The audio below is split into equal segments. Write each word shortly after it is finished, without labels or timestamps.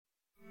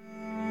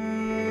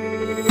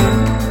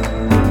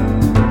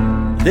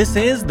This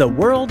is The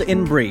World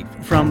in Brief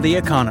from The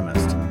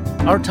Economist.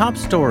 Our top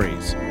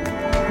stories.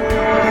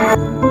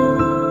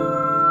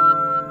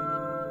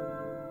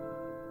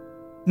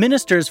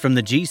 Ministers from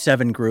the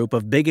G7 group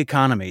of big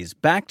economies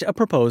backed a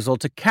proposal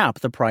to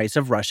cap the price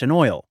of Russian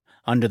oil.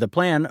 Under the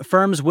plan,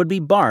 firms would be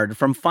barred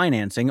from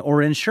financing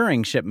or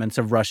insuring shipments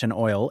of Russian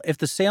oil if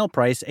the sale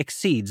price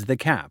exceeds the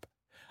cap.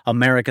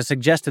 America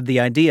suggested the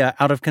idea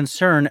out of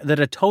concern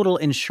that a total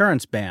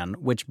insurance ban,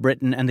 which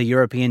Britain and the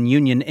European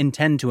Union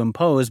intend to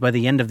impose by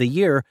the end of the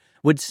year,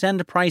 would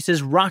send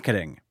prices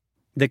rocketing.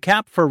 The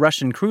cap for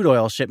Russian crude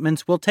oil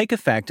shipments will take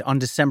effect on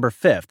December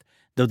 5th,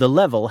 though the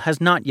level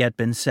has not yet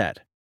been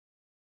set.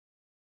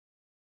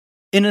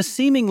 In a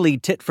seemingly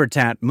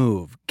tit-for-tat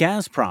move,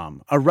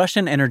 Gazprom, a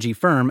Russian energy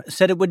firm,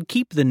 said it would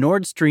keep the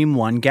Nord Stream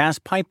 1 gas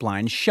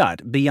pipeline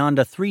shut beyond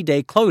a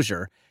 3-day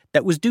closure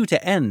that was due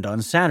to end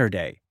on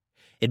Saturday.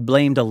 It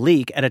blamed a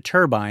leak at a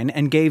turbine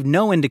and gave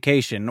no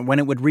indication when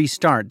it would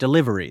restart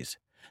deliveries.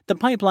 The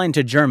pipeline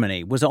to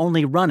Germany was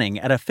only running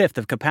at a fifth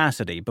of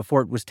capacity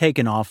before it was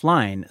taken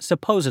offline,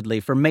 supposedly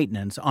for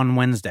maintenance on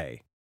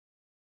Wednesday.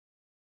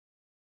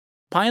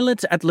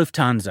 Pilots at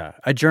Lufthansa,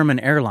 a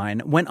German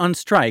airline, went on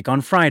strike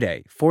on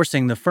Friday,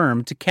 forcing the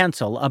firm to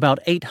cancel about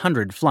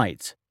 800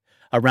 flights.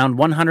 Around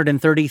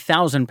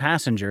 130,000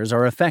 passengers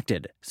are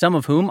affected, some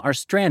of whom are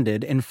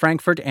stranded in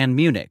Frankfurt and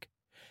Munich.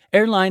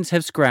 Airlines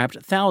have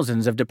scrapped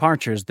thousands of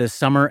departures this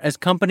summer as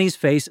companies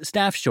face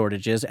staff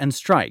shortages and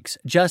strikes,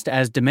 just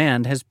as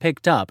demand has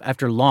picked up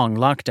after long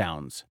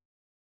lockdowns.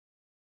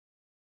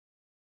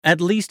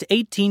 At least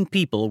 18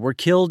 people were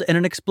killed in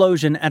an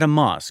explosion at a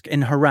mosque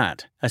in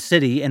Herat, a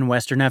city in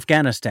western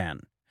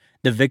Afghanistan.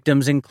 The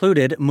victims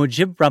included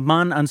Mujib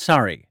Rahman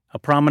Ansari, a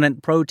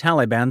prominent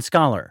pro-Taliban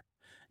scholar.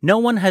 No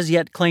one has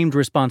yet claimed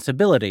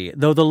responsibility,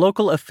 though the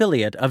local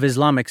affiliate of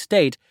Islamic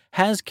State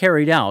has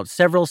carried out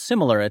several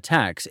similar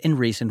attacks in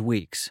recent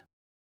weeks.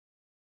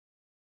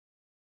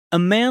 A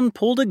man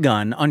pulled a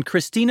gun on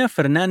Cristina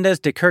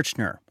Fernández de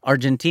Kirchner,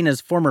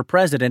 Argentina's former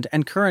president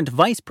and current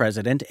vice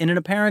president, in an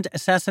apparent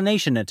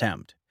assassination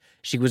attempt.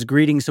 She was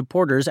greeting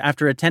supporters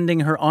after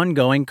attending her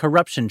ongoing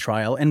corruption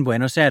trial in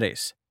Buenos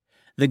Aires.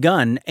 The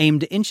gun,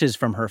 aimed inches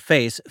from her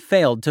face,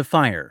 failed to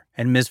fire,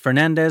 and Ms.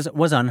 Fernández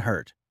was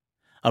unhurt.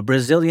 A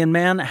Brazilian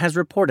man has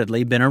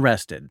reportedly been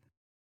arrested.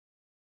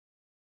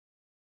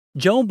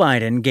 Joe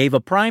Biden gave a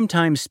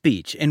primetime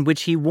speech in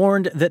which he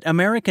warned that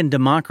American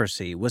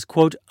democracy was,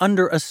 quote,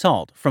 under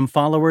assault from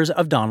followers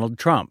of Donald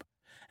Trump.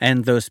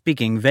 And though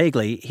speaking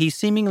vaguely, he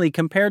seemingly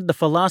compared the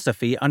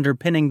philosophy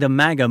underpinning the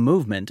MAGA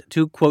movement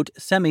to, quote,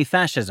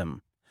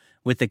 semi-fascism.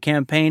 With the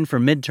campaign for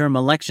midterm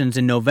elections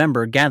in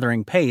November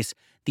gathering pace,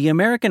 the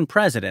American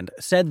president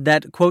said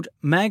that, quote,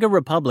 MAGA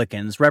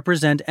Republicans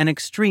represent an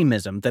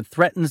extremism that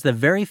threatens the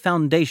very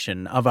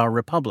foundation of our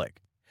republic,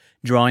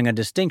 drawing a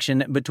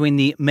distinction between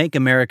the Make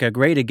America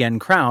Great Again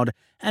crowd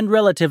and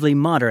relatively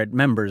moderate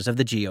members of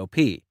the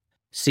GOP.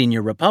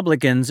 Senior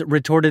Republicans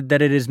retorted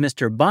that it is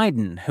Mr.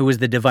 Biden who is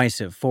the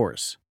divisive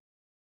force.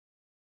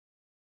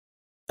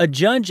 A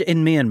judge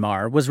in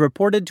Myanmar was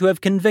reported to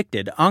have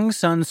convicted Aung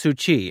San Suu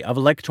Kyi of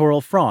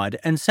electoral fraud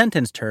and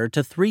sentenced her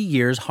to 3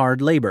 years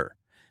hard labor.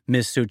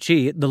 Ms. Suu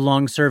Kyi, the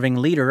long-serving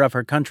leader of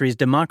her country's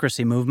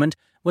democracy movement,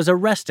 was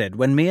arrested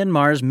when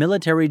Myanmar's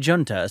military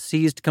junta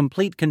seized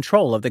complete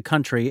control of the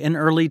country in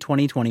early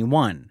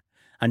 2021.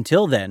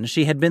 Until then,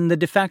 she had been the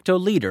de facto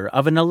leader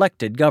of an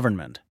elected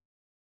government.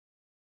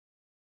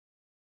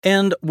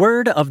 And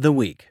word of the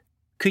week,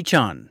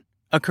 Kuchan,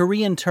 a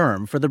Korean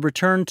term for the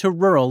return to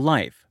rural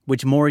life,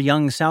 which more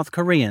young South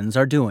Koreans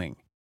are doing.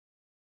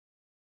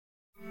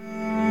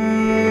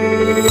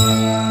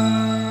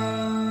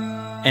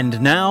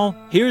 And now,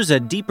 here's a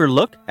deeper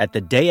look at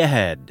the day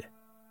ahead.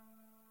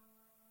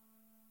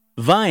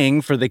 Vying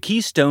for the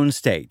Keystone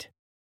State.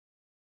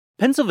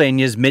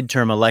 Pennsylvania's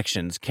midterm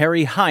elections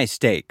carry high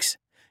stakes.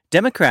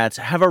 Democrats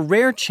have a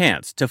rare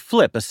chance to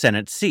flip a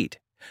Senate seat.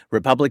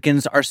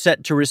 Republicans are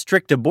set to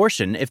restrict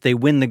abortion if they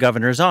win the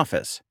governor's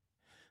office.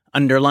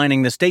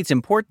 Underlining the state's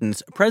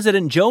importance,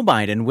 President Joe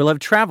Biden will have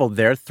traveled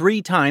there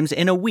 3 times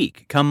in a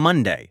week come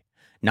Monday.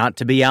 Not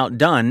to be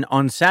outdone,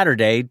 on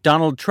Saturday,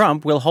 Donald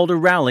Trump will hold a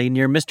rally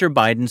near Mr.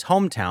 Biden's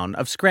hometown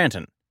of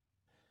Scranton.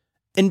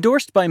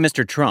 Endorsed by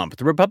Mr. Trump,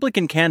 the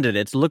Republican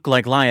candidates look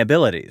like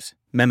liabilities.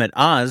 Mehmet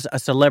Oz, a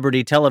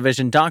celebrity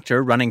television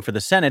doctor running for the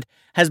Senate,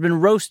 has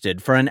been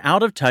roasted for an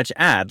out-of-touch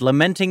ad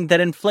lamenting that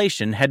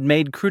inflation had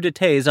made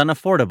crudités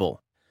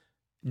unaffordable.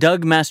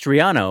 Doug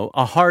Mastriano,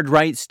 a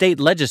hard-right state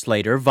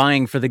legislator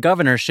vying for the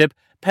governorship,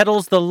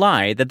 peddles the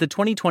lie that the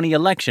 2020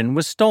 election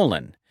was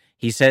stolen.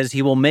 He says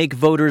he will make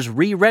voters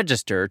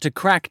re-register to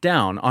crack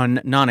down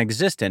on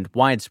non-existent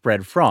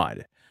widespread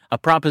fraud, a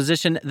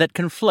proposition that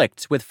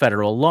conflicts with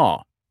federal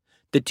law.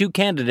 The 2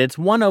 candidates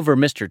won over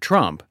Mr.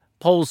 Trump.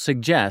 Polls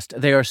suggest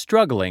they are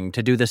struggling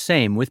to do the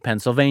same with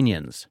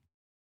Pennsylvanians.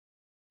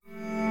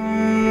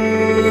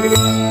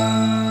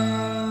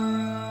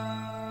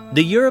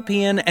 The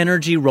European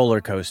energy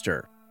roller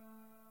coaster.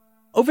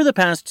 Over the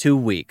past 2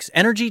 weeks,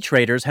 energy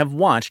traders have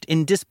watched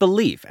in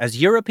disbelief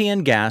as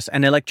European gas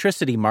and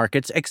electricity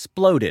markets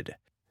exploded.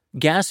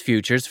 Gas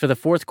futures for the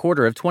fourth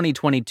quarter of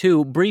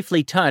 2022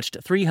 briefly touched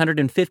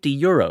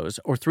 €350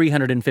 or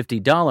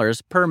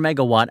 $350 per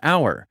megawatt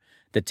hour.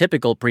 The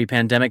typical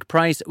pre-pandemic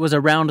price was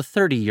around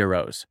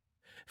 €30.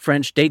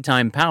 French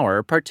daytime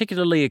power,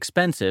 particularly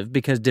expensive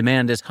because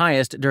demand is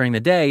highest during the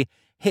day,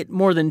 hit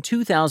more than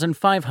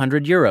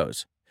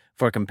 €2,500.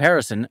 For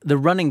comparison, the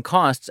running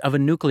costs of a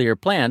nuclear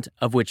plant,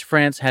 of which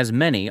France has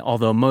many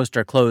although most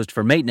are closed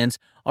for maintenance,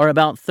 are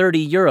about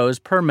 €30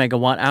 per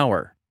megawatt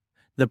hour.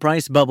 The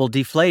price bubble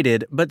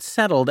deflated but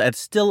settled at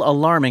still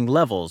alarming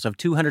levels of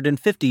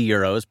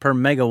 €250 per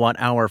megawatt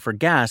hour for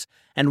gas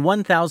and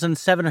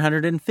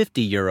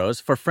 €1,750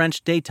 for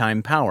French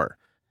daytime power.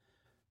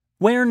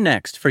 Where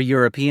next for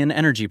European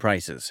energy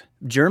prices?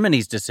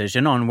 Germany's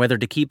decision on whether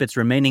to keep its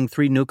remaining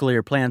 3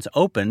 nuclear plants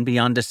open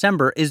beyond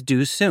December is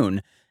due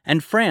soon,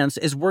 and France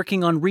is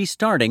working on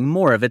restarting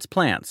more of its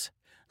plants.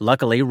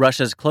 Luckily,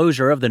 Russia's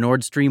closure of the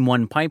Nord Stream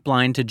 1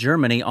 pipeline to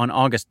Germany on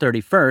August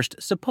 31st,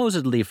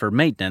 supposedly for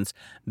maintenance,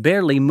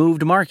 barely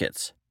moved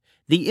markets.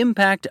 The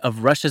impact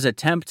of Russia's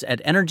attempts at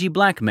energy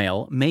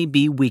blackmail may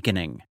be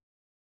weakening.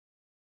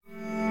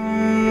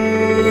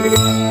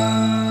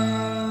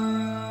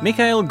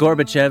 Mikhail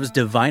Gorbachev's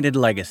divided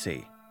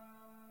legacy.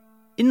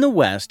 In the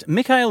West,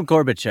 Mikhail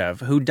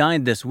Gorbachev, who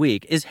died this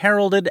week, is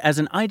heralded as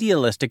an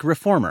idealistic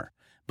reformer.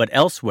 But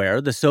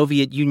elsewhere, the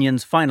Soviet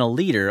Union's final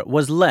leader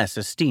was less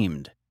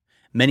esteemed.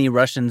 Many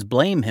Russians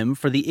blame him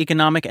for the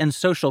economic and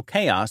social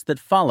chaos that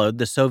followed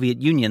the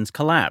Soviet Union's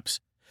collapse.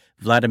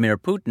 Vladimir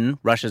Putin,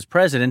 Russia's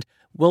president,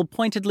 will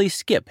pointedly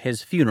skip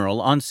his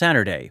funeral on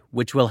Saturday,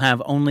 which will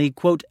have only,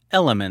 quote,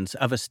 elements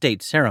of a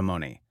state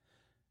ceremony.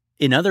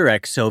 In other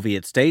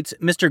ex-Soviet states,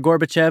 Mr.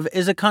 Gorbachev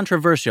is a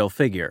controversial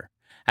figure.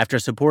 After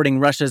supporting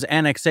Russia's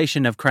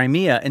annexation of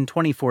Crimea in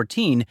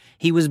 2014,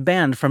 he was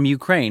banned from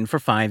Ukraine for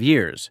 5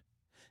 years.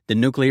 The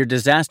nuclear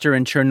disaster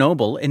in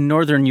Chernobyl in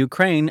northern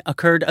Ukraine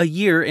occurred a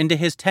year into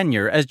his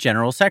tenure as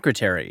General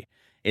Secretary.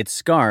 Its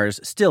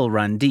scars still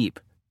run deep.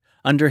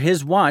 Under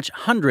his watch,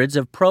 hundreds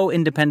of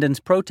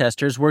pro-independence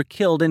protesters were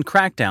killed in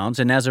crackdowns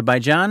in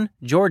Azerbaijan,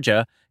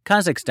 Georgia,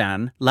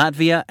 Kazakhstan,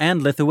 Latvia,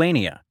 and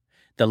Lithuania.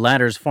 The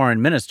latter's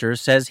foreign minister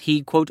says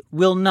he, quote,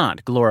 will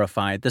not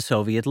glorify the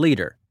Soviet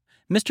leader.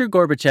 Mr.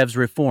 Gorbachev's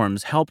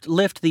reforms helped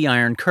lift the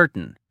Iron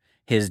Curtain.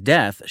 His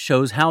death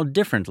shows how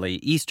differently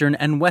Eastern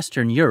and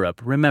Western Europe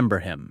remember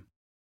him.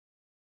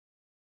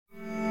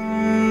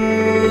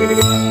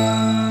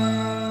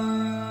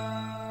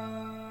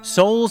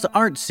 Seoul's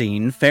art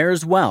scene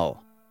fares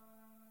well.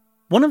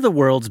 One of the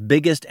world's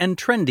biggest and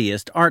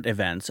trendiest art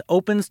events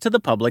opens to the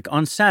public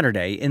on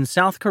Saturday in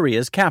South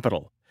Korea's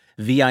capital.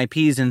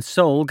 VIPs in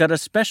Seoul got a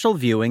special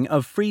viewing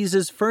of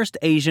Friez's first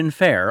Asian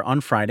fair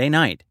on Friday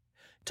night.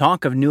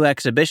 Talk of new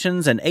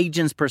exhibitions and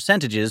agents'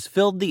 percentages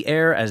filled the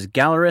air as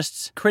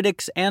gallerists,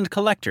 critics, and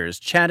collectors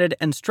chatted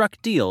and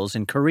struck deals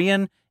in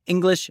Korean,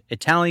 English,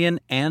 Italian,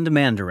 and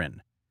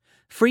Mandarin.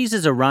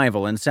 Friez's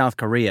arrival in South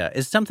Korea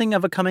is something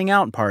of a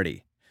coming-out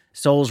party.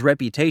 Seoul's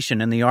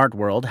reputation in the art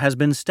world has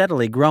been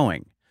steadily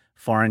growing.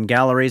 Foreign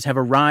galleries have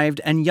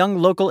arrived, and young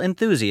local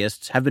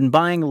enthusiasts have been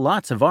buying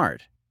lots of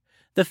art.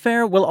 The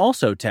fair will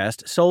also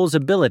test Seoul's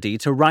ability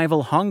to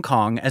rival Hong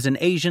Kong as an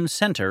Asian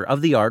center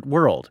of the art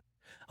world.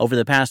 Over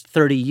the past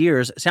 30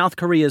 years, South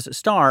Korea's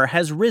star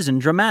has risen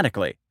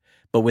dramatically.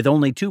 But with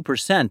only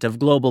 2% of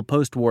global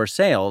post-war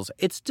sales,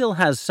 it still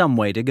has some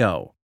way to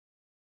go.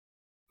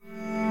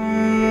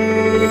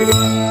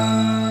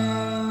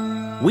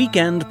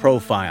 Weekend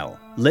profile: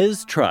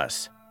 Liz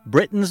Truss,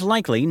 Britain's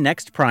likely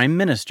next Prime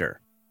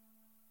Minister.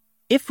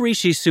 If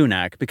Rishi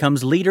Sunak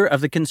becomes leader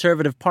of the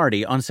Conservative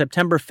Party on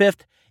September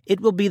 5th, it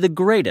will be the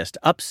greatest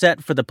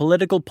upset for the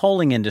political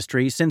polling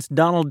industry since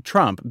Donald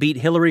Trump beat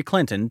Hillary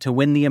Clinton to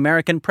win the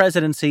American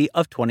presidency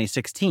of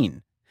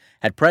 2016.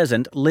 At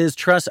present, Liz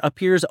Truss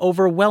appears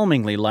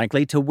overwhelmingly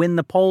likely to win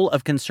the poll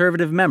of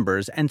Conservative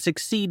members and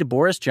succeed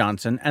Boris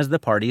Johnson as the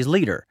party's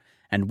leader,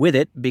 and with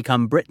it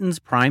become Britain's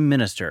Prime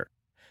Minister.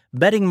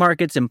 Betting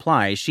markets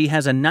imply she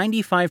has a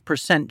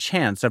 95%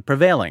 chance of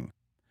prevailing.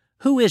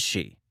 Who is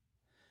she?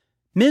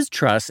 Ms.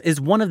 Truss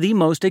is one of the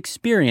most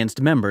experienced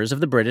members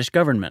of the British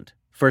government.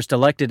 First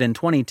elected in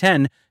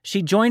 2010,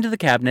 she joined the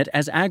cabinet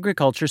as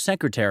Agriculture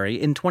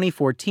Secretary in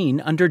 2014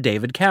 under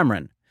David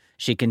Cameron.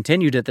 She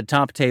continued at the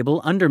top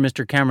table under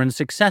Mr. Cameron's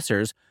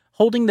successors,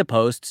 holding the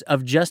posts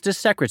of Justice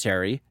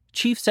Secretary,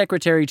 Chief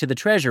Secretary to the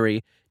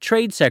Treasury,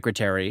 Trade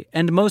Secretary,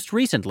 and most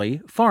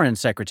recently, Foreign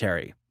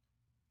Secretary.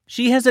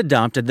 She has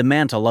adopted the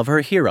mantle of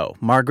her hero,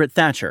 Margaret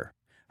Thatcher.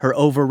 Her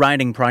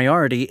overriding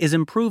priority is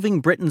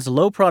improving Britain's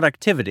low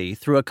productivity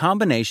through a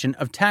combination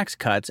of tax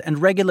cuts and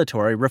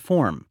regulatory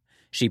reform.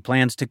 She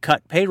plans to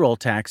cut payroll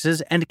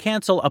taxes and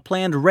cancel a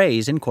planned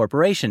raise in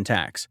corporation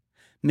tax.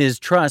 Ms.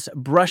 Truss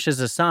brushes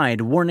aside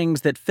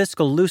warnings that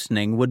fiscal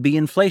loosening would be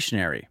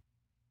inflationary.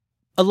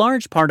 A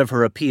large part of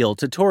her appeal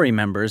to Tory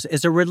members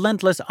is a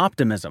relentless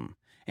optimism.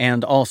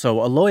 and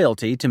also a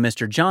loyalty to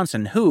Mr.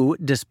 Johnson, who,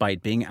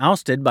 despite being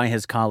ousted by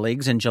his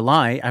colleagues in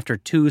July after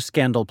 2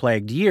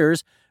 scandal-plagued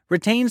years,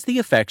 retains the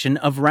affection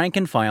of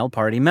rank-and-file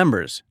party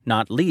members,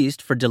 not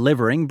least for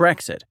delivering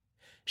Brexit.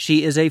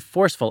 She is a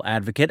forceful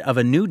advocate of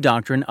a new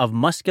doctrine of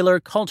muscular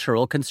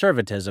cultural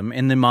conservatism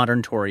in the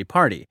modern Tory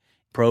party,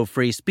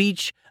 pro-free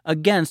speech,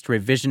 against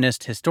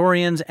revisionist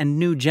historians and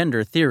new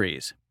gender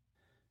theories.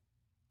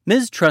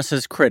 Ms.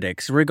 Truss's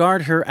critics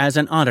regard her as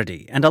an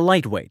oddity and a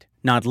lightweight,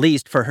 not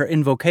least for her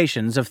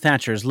invocations of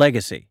Thatcher's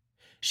legacy.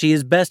 She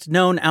is best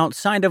known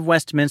outside of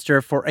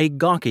Westminster for a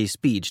gawky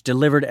speech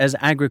delivered as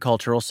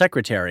Agricultural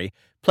Secretary,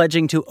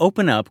 pledging to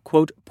open up,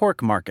 quote,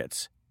 pork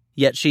markets.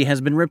 Yet she has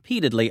been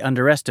repeatedly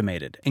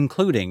underestimated,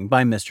 including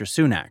by Mr.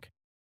 Sunak.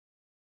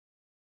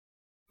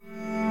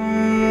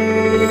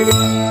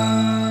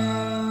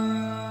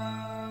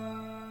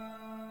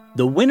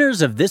 The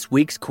winners of this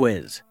week's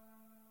quiz.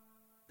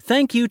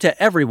 Thank you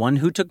to everyone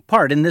who took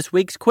part in this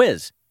week's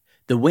quiz.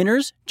 The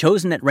winners,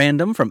 chosen at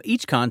random from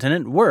each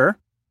continent, were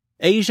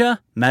Asia,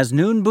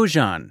 Maznoon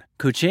Bujan,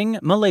 Kuching,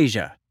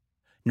 Malaysia.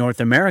 North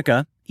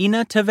America,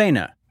 Ina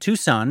Tavena,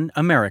 Tucson,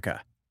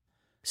 America.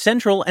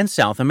 Central and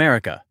South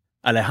America,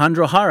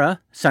 Alejandro Jara,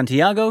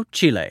 Santiago,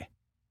 Chile.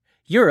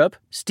 Europe,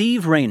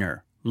 Steve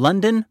Rayner,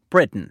 London,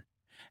 Britain.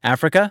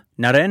 Africa,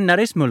 Naren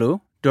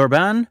Narismulu,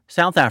 Durban,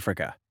 South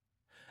Africa.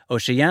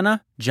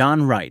 Oceania,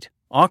 John Wright,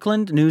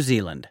 Auckland, New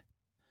Zealand.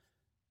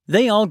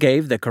 They all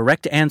gave the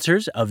correct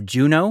answers of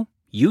Juneau,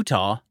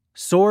 Utah,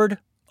 Sword,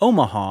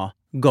 Omaha,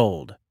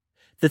 Gold.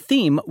 The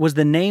theme was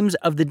the names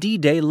of the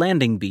D-Day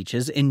landing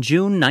beaches in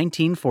June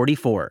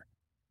 1944.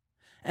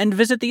 And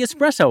visit the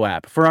Espresso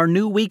app for our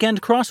new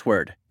weekend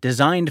crossword,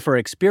 designed for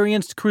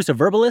experienced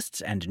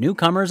cruciverbalists and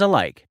newcomers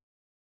alike.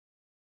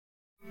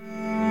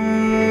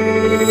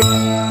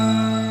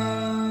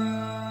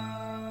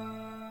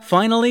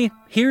 Finally,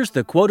 here's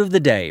the quote of the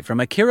day from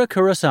Akira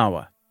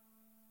Kurosawa.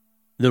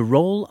 The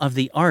role of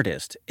the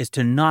artist is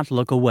to not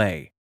look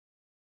away.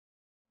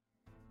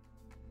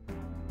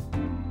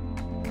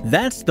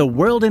 That's The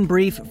World in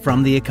Brief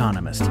from The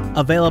Economist,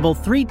 available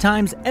 3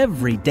 times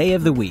every day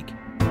of the week.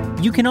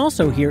 You can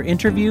also hear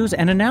interviews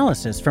and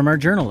analysis from our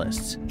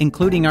journalists,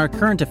 including our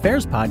current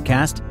affairs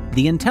podcast,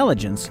 The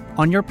Intelligence,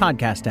 on your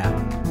podcast app.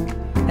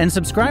 And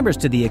subscribers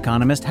to The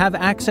Economist have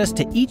access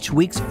to each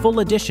week's full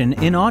edition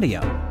in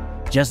audio.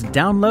 Just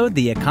download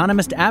The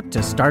Economist app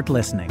to start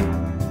listening.